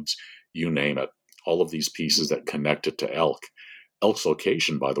roads, you name it. All of these pieces that connect it to Elk. Elk's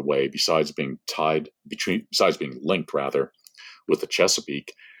location, by the way, besides being linked with the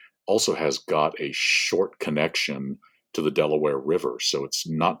Chesapeake, also has got a short connection to the Delaware River, so it's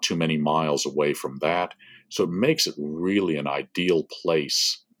not too many miles away from that. So it makes it really an ideal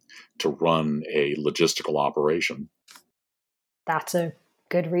place to run a logistical operation. That's a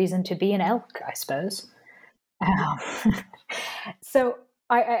good reason to be an Elk, I suppose. So,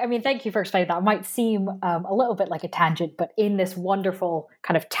 I mean, thank you for explaining that. It might seem a little bit like a tangent, but in this wonderful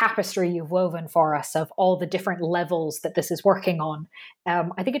kind of tapestry you've woven for us of all the different levels that this is working on,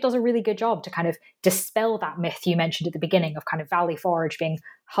 I think it does a really good job to kind of dispel that myth you mentioned at the beginning of kind of Valley Forge being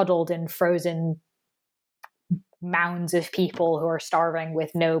huddled in frozen mounds of people who are starving with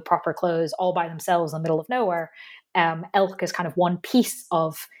no proper clothes all by themselves in the middle of nowhere. Elk is kind of one piece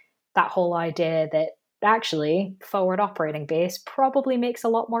of that whole idea that actually forward operating base probably makes a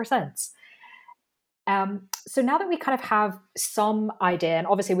lot more sense. So now that we kind of have some idea, and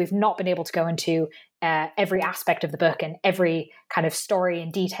obviously we've not been able to go into every aspect of the book and every kind of story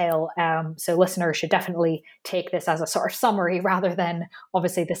in detail, so listeners should definitely take this as a sort of summary rather than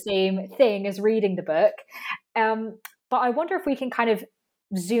obviously the same thing as reading the book. But I wonder if we can kind of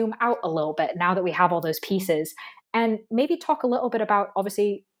zoom out a little bit now that we have all those pieces and maybe talk a little bit about,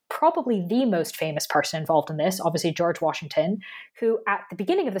 obviously, probably the most famous person involved in this, obviously George Washington, who at the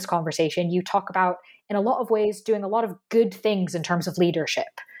beginning of this conversation, you talk about in a lot of ways doing a lot of good things in terms of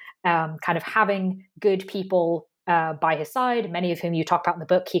leadership, kind of having good people by his side, many of whom you talk about in the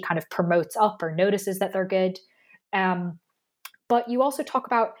book, he kind of promotes up or notices that they're good. But you also talk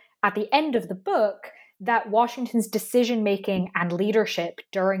about at the end of the book that Washington's decision-making and leadership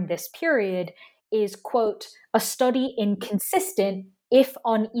during this period is, quote, a study in consistent, if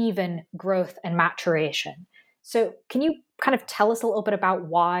uneven, growth and maturation. So can you kind of tell us a little bit about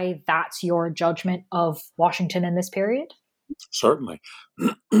why that's your judgment of Washington in this period? Certainly.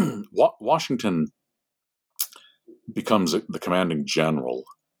 Washington becomes the commanding general,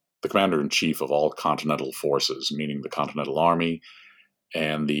 the commander-in-chief of all continental forces, meaning the Continental Army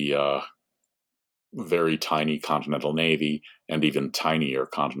and the very tiny Continental Navy and even tinier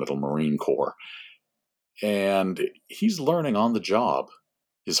Continental Marine Corps. And he's learning on the job.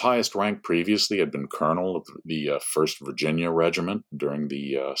 His highest rank previously had been colonel of the 1st Virginia Regiment during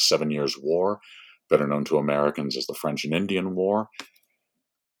the 7 Years' War, better known to Americans as the French and Indian War.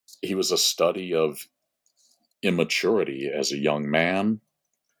 He was a study of immaturity as a young man.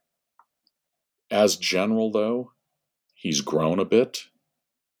 As general, though, he's grown a bit.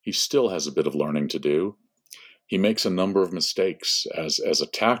 He still has a bit of learning to do. He makes a number of mistakes as a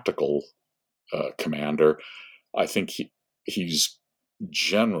tactical commander. I think he's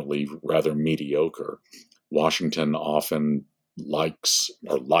generally rather mediocre. Washington often liked,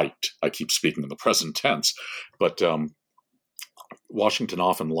 I keep speaking in the present tense, but Washington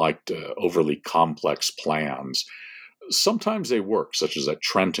often liked overly complex plans. Sometimes they work, such as at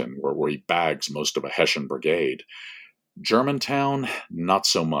Trenton, where he bags most of a Hessian brigade. Germantown, not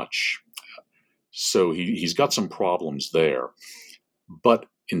so much. So he's got some problems there. But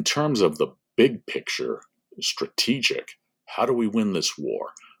in terms of the big picture, strategic, how do we win this war?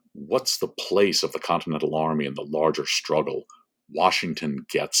 What's the place of the Continental Army in the larger struggle? Washington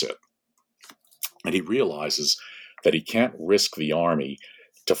gets it. And he realizes that he can't risk the army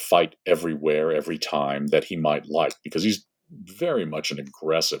to fight everywhere, every time that he might like, because he's very much an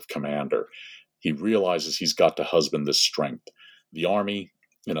aggressive commander. He realizes he's got to husband this strength. The army,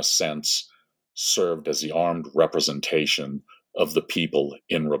 in a sense, served as the armed representation of the people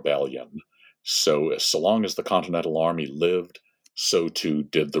in rebellion. So long as the Continental Army lived, so too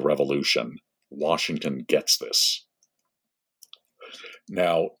did the revolution. Washington gets this.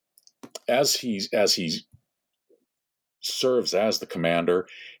 Now, as he serves as the commander,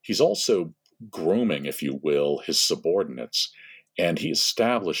 he's also grooming, if you will, his subordinates. And he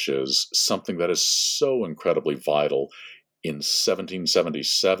establishes something that is so incredibly vital in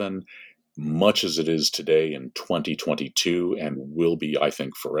 1777, much as it is today in 2022, and will be, I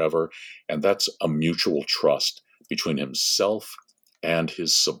think, forever. And that's a mutual trust between himself and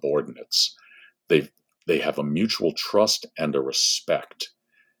his subordinates. They have a mutual trust and a respect.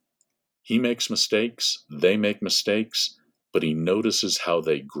 He makes mistakes, they make mistakes, but he notices how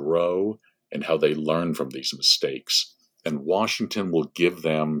they grow and how they learn from these mistakes. And Washington will give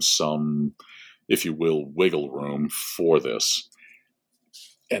them some, if you will, wiggle room for this.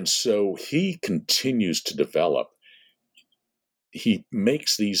 And so he continues to develop. He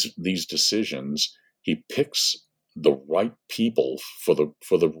makes these decisions. He picks the right people for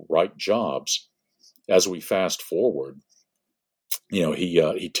the right jobs. As we fast forward,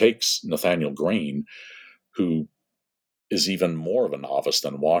 he takes Nathaniel Greene, who is even more of a novice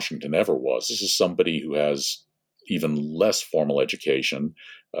than Washington ever was. This is somebody who has even less formal education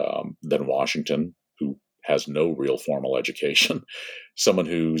than Washington, who has no real formal education. Someone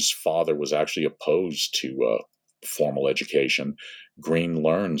whose father was actually opposed to formal education. Greene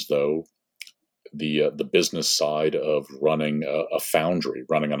learns, though, the business side of running a foundry,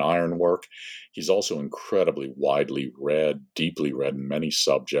 running an ironwork. He's also incredibly widely read, deeply read in many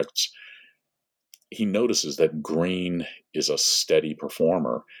subjects. He notices that Greene is a steady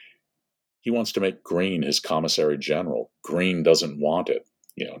performer. He wants to make Greene his commissary general. Greene doesn't want it.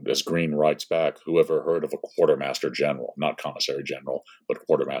 As Greene writes back, who ever heard of a quartermaster general? Not commissary general, but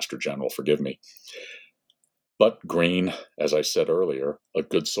quartermaster general, forgive me. But Greene, as I said earlier, a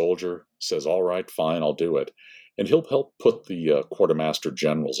good soldier, says, all right, fine, I'll do it. And he'll help put the quartermaster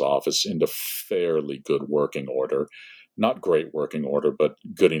general's office into fairly good working order. Not great working order, but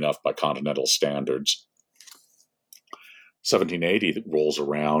good enough by continental standards. 1780 rolls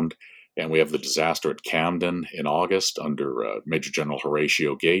around, and we have the disaster at Camden in August under Major General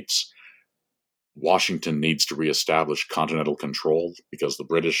Horatio Gates. Washington needs to reestablish continental control because the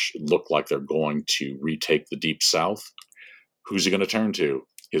British look like they're going to retake the Deep South. Who's he going to turn to?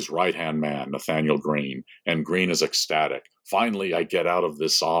 His right-hand man, Nathaniel Greene. And Greene is ecstatic. Finally, I get out of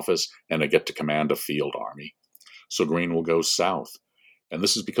this office and I get to command a field army. So Greene will go south. And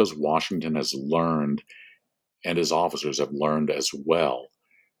this is because Washington has learned, and his officers have learned as well.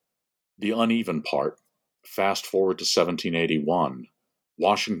 The uneven part, fast forward to 1781,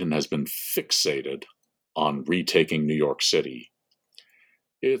 Washington has been fixated on retaking New York City.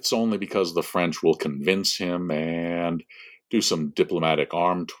 It's only because the French will convince him and do some diplomatic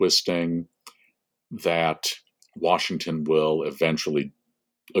arm twisting that Washington will eventually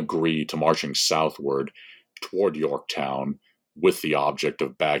agree to marching southward toward Yorktown with the object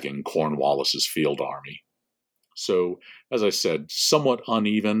of bagging Cornwallis's field army. So, as I said, somewhat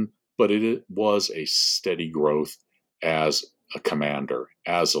uneven, but it was a steady growth as a commander,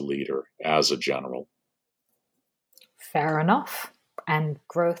 as a leader, as a general. Fair enough. And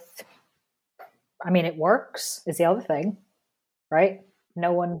growth, I mean, it works, is the other thing, right?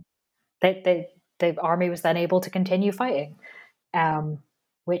 The army was then able to continue fighting,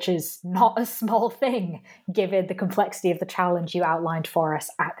 which is not a small thing, given the complexity of the challenge you outlined for us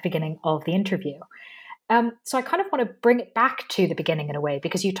at the beginning of the interview. So I kind of want to bring it back to the beginning in a way,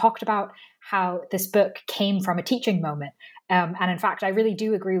 because you talked about how this book came from a teaching moment. And in fact, I really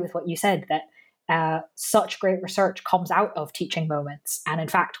do agree with what you said, that such great research comes out of teaching moments. And in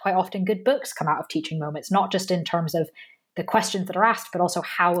fact, quite often good books come out of teaching moments, not just in terms of the questions that are asked, but also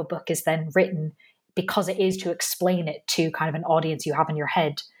how a book is then written, because it is to explain it to kind of an audience you have in your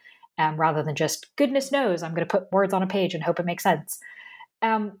head, rather than just, goodness knows, I'm going to put words on a page and hope it makes sense.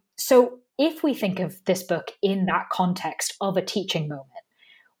 So if we think of this book in that context of a teaching moment,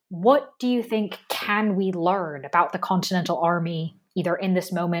 what do you think can we learn about the Continental Army, either in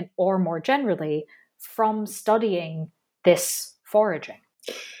this moment or more generally, from studying this foraging?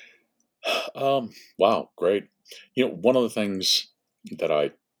 Wow, great. One of the things that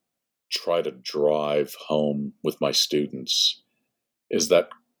I try to drive home with my students is that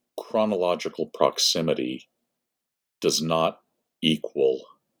chronological proximity does not equal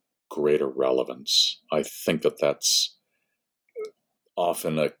greater relevance. I think that that's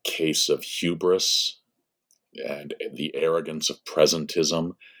often a case of hubris and the arrogance of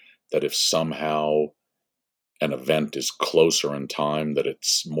presentism, that if somehow an event is closer in time, that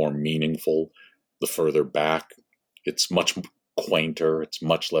it's more meaningful. The further back, it's much quainter, it's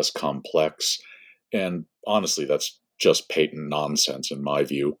much less complex. And honestly, that's just patent nonsense in my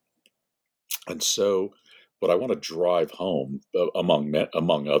view. And so what I want to drive home,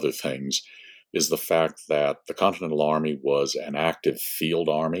 among other things, is the fact that the Continental Army was an active field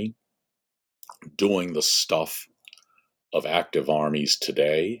army doing the stuff of active armies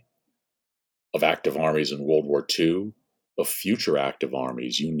today, of active armies in World War II, of future active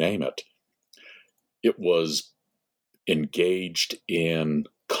armies, you name it. It was engaged in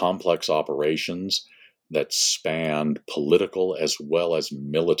complex operations that spanned political as well as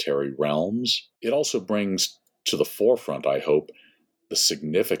military realms. It also brings to the forefront, I hope, the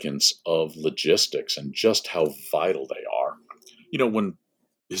significance of logistics and just how vital they are. When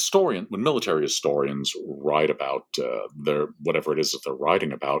military historians write about their whatever it is that they're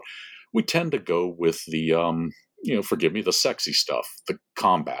writing about, we tend to go with the forgive me, the sexy stuff, the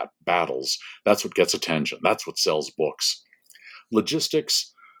combat, battles. That's what gets attention. That's what sells books.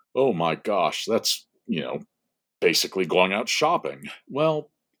 Logistics, oh my gosh, that's basically going out shopping.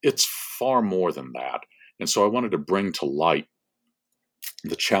 Well, it's far more than that. And so I wanted to bring to light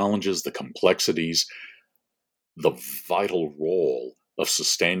the challenges, the complexities, the vital role of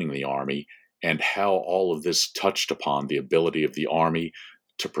sustaining the Army, and how all of this touched upon the ability of the Army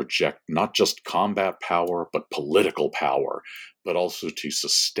to project not just combat power, but political power, but also to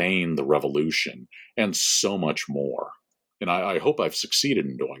sustain the revolution, and so much more. And I hope I've succeeded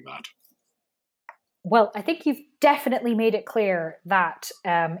in doing that. Well, I think you've definitely made it clear that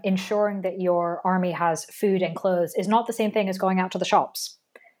ensuring that your army has food and clothes is not the same thing as going out to the shops.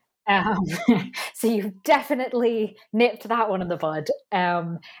 So you've definitely nipped that one in the bud.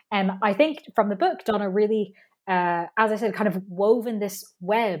 And I think from the book, Donna really, as I said, kind of woven this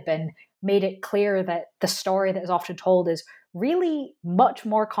web and made it clear that the story that is often told is really much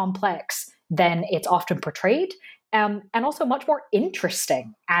more complex than it's often portrayed, and also much more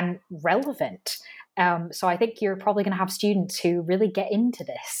interesting and relevant. So I think you're probably going to have students who really get into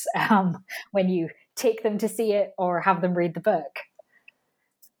this when you take them to see it or have them read the book?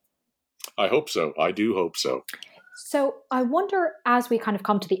 I hope so. I do hope so. So I wonder, as we kind of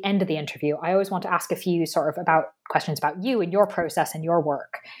come to the end of the interview, I always want to ask a few sort of questions about you and your process and your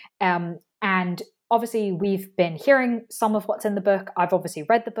work. And obviously, we've been hearing some of what's in the book. I've obviously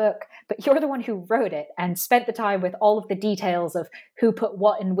read the book, but you're the one who wrote it and spent the time with all of the details of who put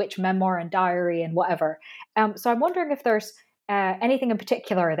what in which memoir and diary and whatever. So I'm wondering if there's anything in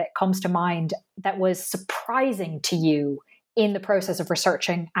particular that comes to mind that was surprising to you in the process of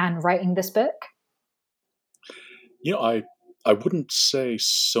researching and writing this book? I wouldn't say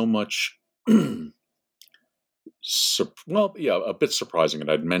so much. A bit surprising.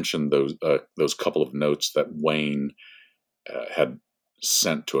 And I'd mentioned those couple of notes that Wayne had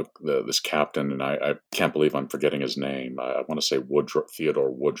sent to this captain, and I can't believe I'm forgetting his name. I want to say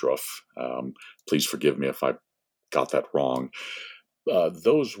Theodore Woodruff. Please forgive me if I got that wrong.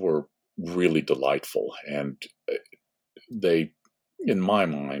 Those were really delightful, and they, in my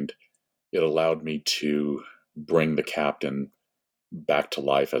mind, it allowed me to bring the captain back to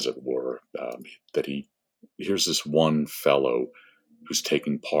life, as it were. Here's this one fellow who's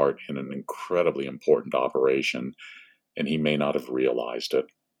taking part in an incredibly important operation, and he may not have realized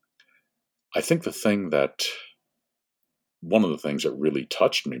it. I think one of the things that really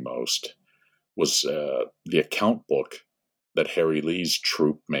touched me most was the account book that Harry Lee's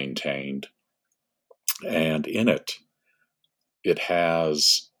troop maintained. And in it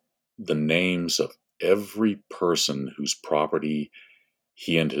has the names of every person whose property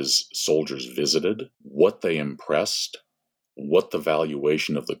he and his soldiers visited, what they impressed, what the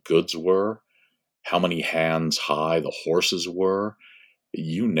valuation of the goods were, how many hands high the horses were,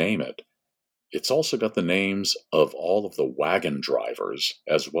 you name it. It's also got the names of all of the wagon drivers,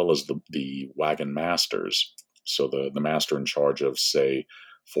 as well as the wagon masters. So the master in charge of, say,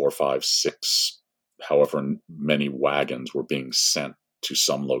 4, 5, 6, however many wagons were being sent to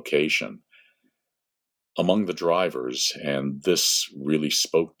some location. Among the drivers, and this really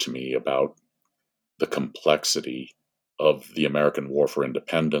spoke to me about the complexity of the American War for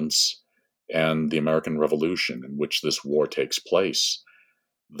Independence and the American Revolution in which this war takes place,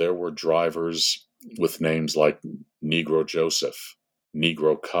 there were drivers with names like Negro Joseph,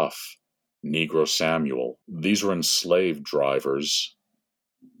 Negro Cuff, Negro Samuel. These were enslaved drivers,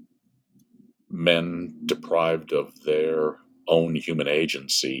 men deprived of their own human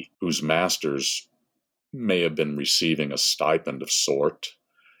agency, whose masters may have been receiving a stipend of sort.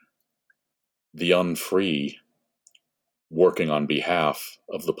 The unfree working on behalf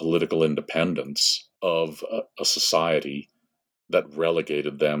of the political independence of a society that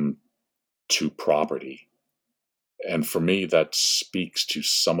relegated them to property. And for me, that speaks to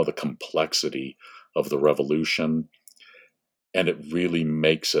some of the complexity of the revolution, and it really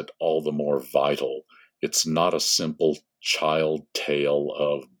makes it all the more vital. It's not a simple child tale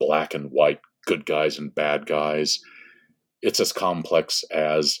of black and white, good guys and bad guys. It's as complex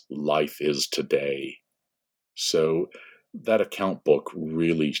as life is today. So that account book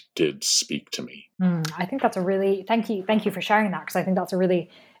really did speak to me. I think that's thank you for sharing that, because I think that's a really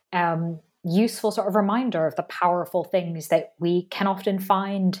useful sort of reminder of the powerful things that we can often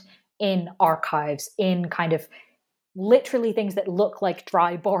find in archives, in kind of literally things that look like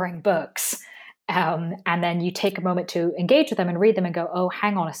dry, boring books. And then you take a moment to engage with them and read them and go, oh,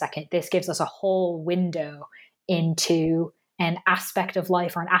 hang on a second, this gives us a whole window into an aspect of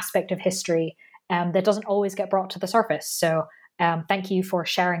life or an aspect of history that doesn't always get brought to the surface. So thank you for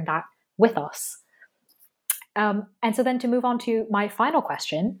sharing that with us. And so then to move on to my final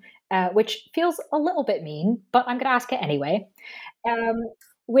question, which feels a little bit mean, but I'm going to ask it anyway,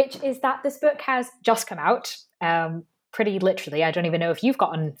 which is that this book has just come out. Pretty literally. I don't even know if you've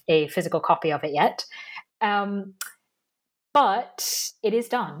gotten a physical copy of it yet. But it is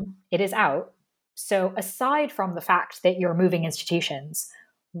done. It is out. So aside from the fact that you're moving institutions,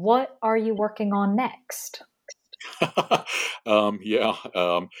 what are you working on next?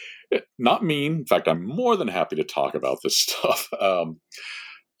 Not mean. In fact, I'm more than happy to talk about this stuff.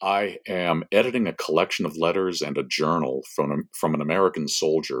 I am editing a collection of letters and a journal from an American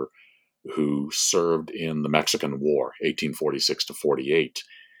soldier who served in the Mexican War, 1846 to 48,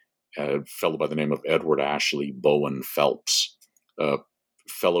 a fellow by the name of Edward Ashley Bowen Phelps, a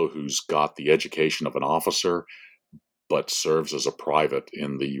fellow who's got the education of an officer, but serves as a private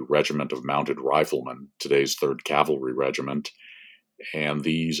in the Regiment of Mounted Riflemen, today's 3rd Cavalry Regiment. And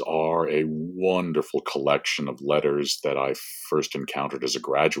these are a wonderful collection of letters that I first encountered as a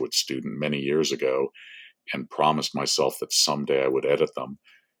graduate student many years ago and promised myself that someday I would edit them.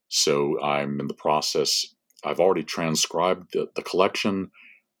 So I'm in the process. I've already transcribed the collection.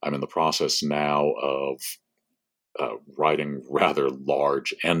 I'm in the process now of writing rather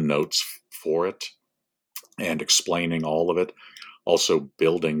large endnotes for it and explaining all of it. Also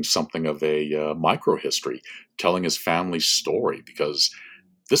building something of a microhistory, telling his family's story, because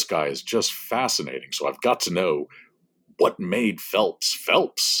this guy is just fascinating. So I've got to know what made Phelps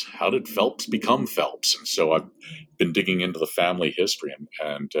Phelps. How did Phelps become Phelps? And so I've been digging into the family history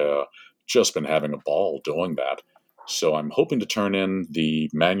and just been having a ball doing that. So I'm hoping to turn in the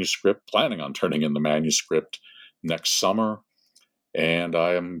manuscript, planning on turning in the manuscript next summer. And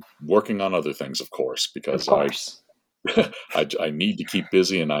I am working on other things, of course, because I need to keep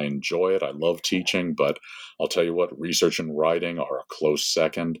busy and I enjoy it. I love teaching, but I'll tell you what, research and writing are a close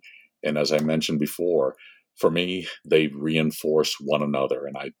second. And as I mentioned before, for me, they reinforce one another,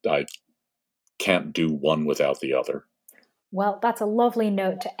 and I can't do one without the other. Well, that's a lovely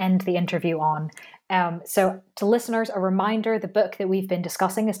note to end the interview on. So to listeners, a reminder, the book that we've been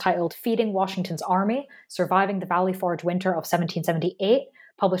discussing is titled Feeding Washington's Army, Surviving the Valley Forge Winter of 1778,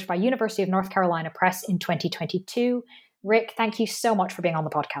 published by University of North Carolina Press in 2022. Rick, thank you so much for being on the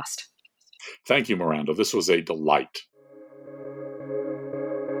podcast. Thank you, Miranda. This was a delight.